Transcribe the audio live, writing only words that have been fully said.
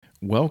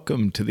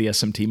Welcome to the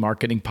SMT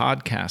Marketing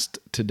Podcast.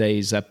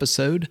 Today's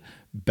episode,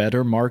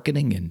 Better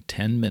Marketing in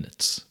 10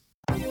 Minutes.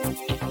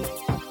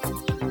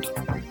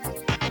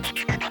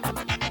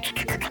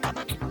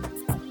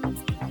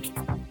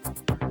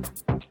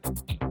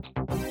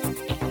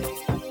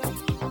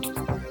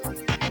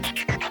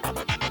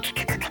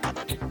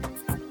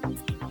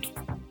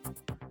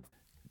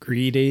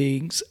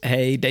 Greetings.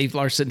 Hey, Dave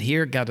Larson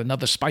here. Got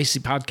another spicy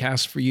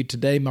podcast for you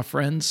today, my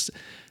friends.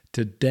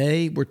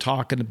 Today, we're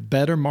talking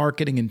better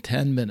marketing in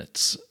 10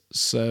 minutes.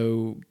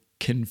 So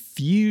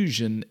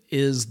confusion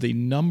is the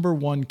number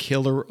one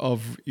killer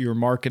of your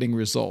marketing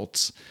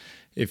results.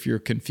 If you're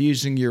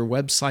confusing your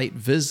website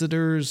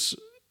visitors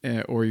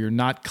or you're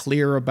not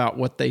clear about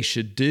what they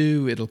should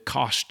do, it'll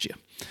cost you.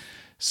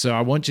 So I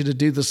want you to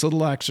do this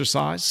little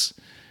exercise.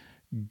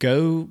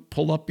 Go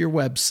pull up your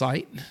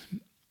website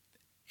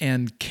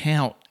and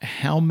count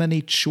how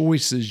many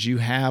choices you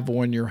have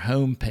on your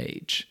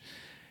homepage.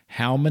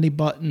 How many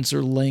buttons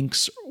or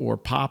links or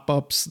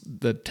pop-ups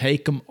that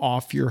take them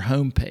off your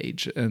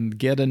homepage, and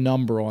get a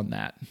number on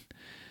that.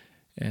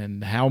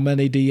 And how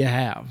many do you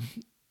have?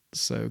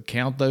 So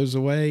count those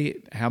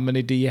away. How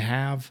many do you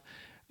have?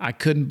 I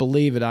couldn't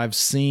believe it. I've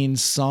seen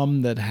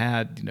some that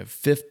had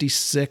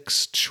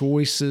 56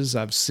 choices.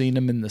 I've seen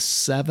them in the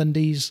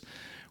 70s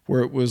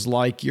where it was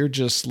like you're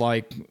just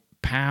like,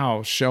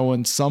 pow,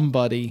 showing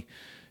somebody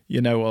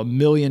a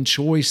million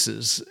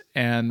choices.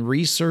 And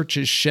research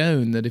has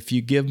shown that if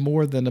you give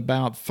more than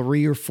about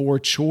 3 or 4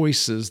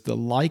 choices, the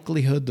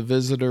likelihood the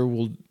visitor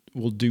will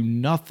do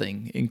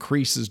nothing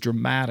increases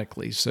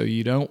dramatically. So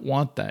you don't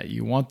want that.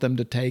 You want them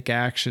to take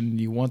action.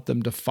 You want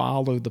them to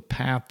follow the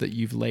path that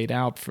you've laid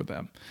out for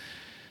them.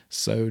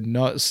 So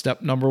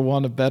step number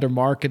 1 of better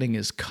marketing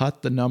is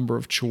cut the number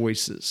of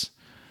choices.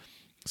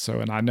 So,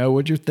 and I know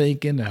what you're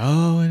thinking,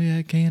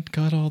 I can't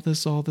cut all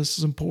this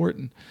is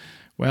important.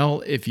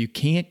 Well, if you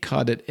can't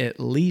cut it, at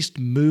least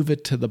move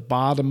it to the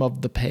bottom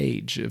of the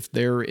page. If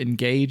they're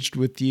engaged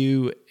with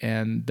you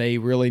and they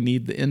really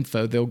need the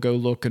info, they'll go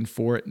looking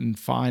for it and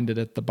find it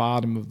at the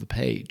bottom of the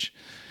page.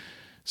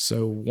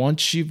 So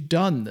once you've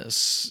done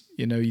this,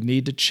 you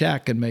need to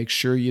check and make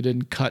sure you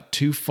didn't cut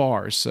too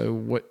far. So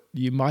what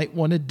you might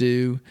want to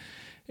do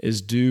is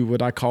do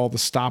what I call the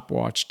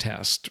stopwatch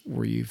test,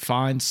 where you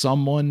find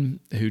someone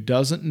who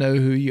doesn't know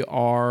who you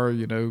are,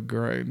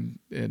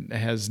 and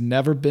has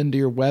never been to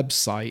your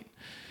website,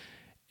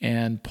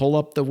 and pull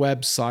up the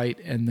website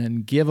and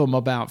then give them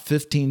about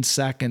 15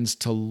 seconds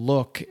to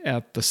look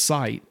at the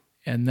site,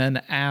 and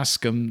then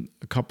ask them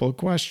a couple of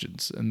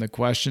questions. And the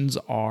questions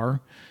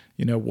are,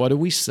 what do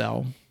we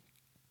sell?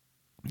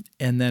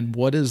 And then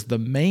what is the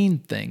main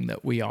thing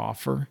that we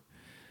offer?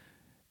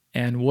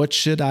 And what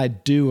should I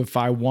do if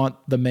I want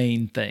the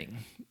main thing?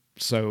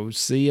 So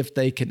see if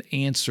they can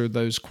answer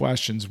those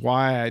questions.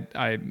 Why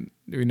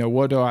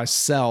what do I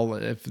sell?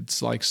 If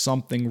it's like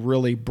something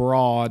really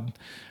broad,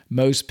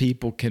 most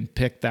people can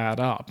pick that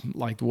up.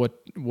 Like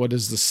what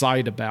is the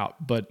site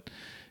about? But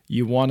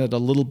you want it a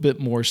little bit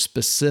more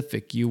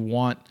specific. You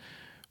want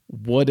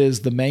what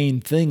is the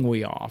main thing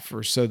we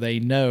offer, so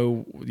they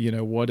know,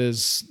 what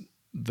is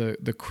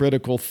the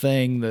critical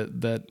thing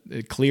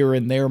that clear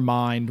in their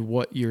mind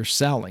what you're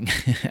selling.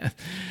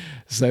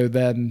 So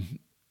then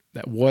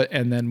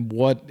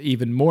what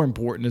even more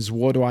important is,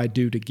 what do I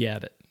do to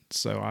get it?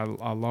 So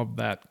I love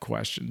that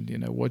question.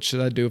 What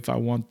should I do if I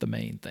want the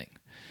main thing?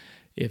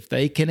 If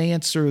they can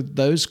answer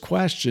those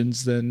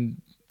questions,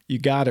 then you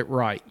got it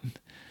right.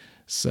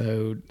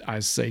 So I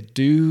say,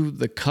 do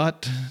the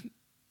cut,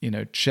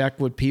 check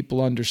what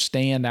people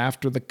understand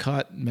after the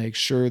cut, make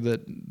sure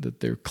that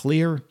they're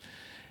clear,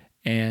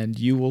 and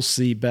you will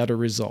see better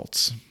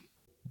results.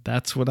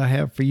 That's what I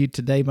have for you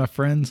today, my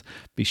friends.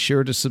 Be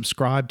sure to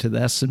subscribe to the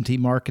SMT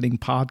Marketing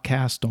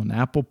Podcast on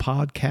Apple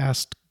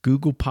Podcasts,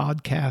 Google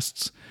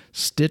Podcasts,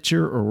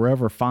 Stitcher, or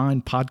wherever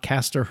fine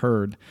podcasts are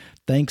heard.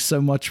 Thanks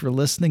so much for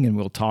listening, and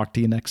we'll talk to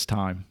you next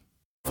time.